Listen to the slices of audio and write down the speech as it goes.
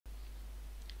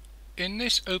In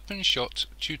this OpenShot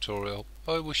tutorial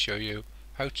I will show you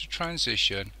how to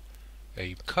transition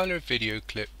a color video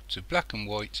clip to black and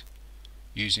white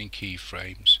using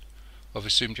keyframes. I've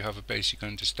assumed you have a basic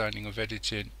understanding of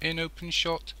editing in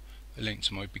OpenShot. A link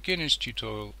to my beginner's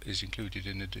tutorial is included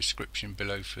in the description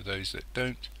below for those that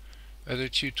don't. Other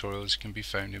tutorials can be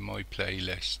found in my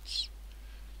playlists.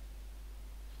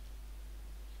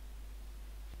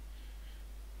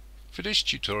 For this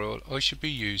tutorial I should be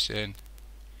using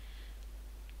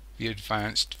the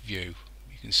advanced view.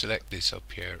 You can select this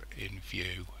up here in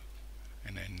view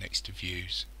and then next to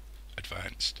views,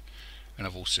 advanced, and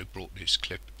I've also brought this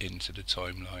clip into the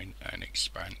timeline and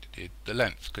expanded the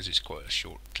length because it's quite a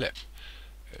short clip.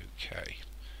 Okay,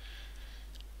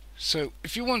 so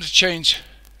if you want to change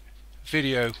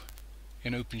video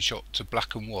in OpenShot to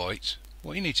black and white,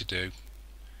 what you need to do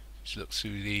is look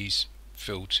through these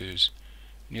filters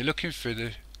and you're looking for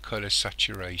the color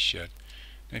saturation.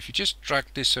 Now if you just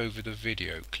drag this over the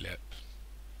video clip,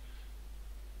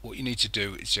 what you need to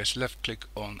do is just left click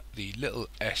on the little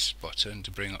S button to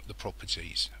bring up the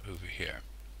properties over here.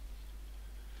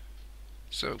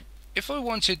 So if I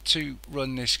wanted to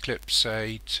run this clip,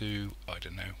 say to, I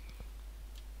don't know,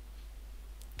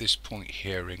 this point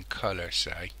here in color,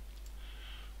 say,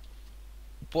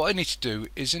 what I need to do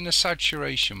is in the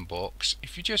saturation box,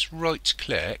 if you just right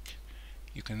click,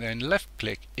 you can then left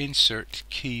click insert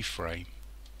keyframe.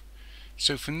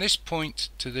 So from this point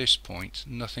to this point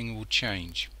nothing will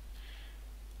change.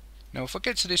 Now if I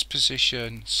get to this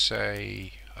position,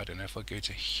 say, I don't know, if I go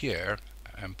to here,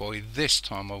 and by this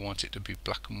time I want it to be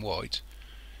black and white,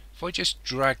 if I just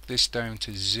drag this down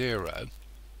to 0,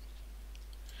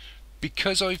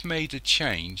 because I've made a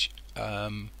change,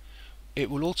 it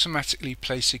will automatically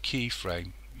place a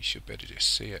keyframe. You should better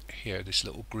just see it here, this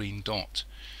little green dot.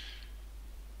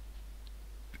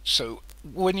 So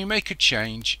when you make a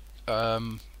change,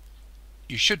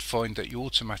 you should find that you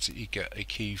automatically get a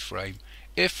keyframe.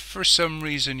 If for some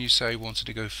reason you say wanted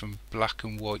to go from black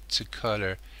and white to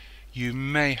color, you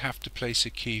may have to place a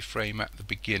keyframe at the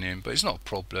beginning, but it's not a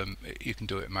problem. You can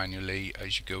do it manually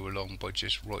as you go along by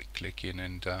just right clicking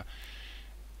and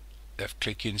left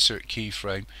click insert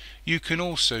keyframe. You can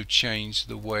also change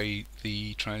the way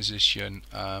the transition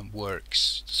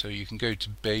works, so you can go to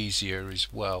Bezier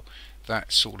as well.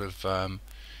 That sort of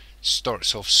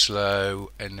starts off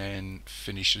slow and then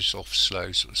finishes off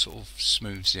slow, so it sort of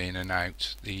smooths in and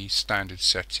out. The standard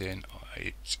setting,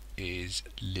 it is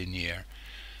linear,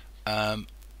 and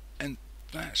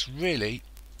that's really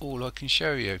all I can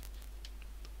show you.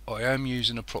 I am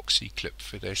using a proxy clip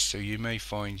for this, so you may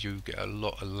find you get a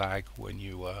lot of lag when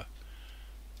you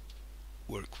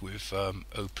work with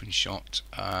OpenShot,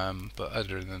 but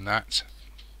other than that,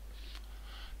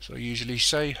 so I usually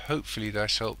say hopefully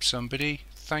that's helped somebody.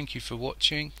 Thank you for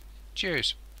watching.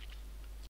 Cheers.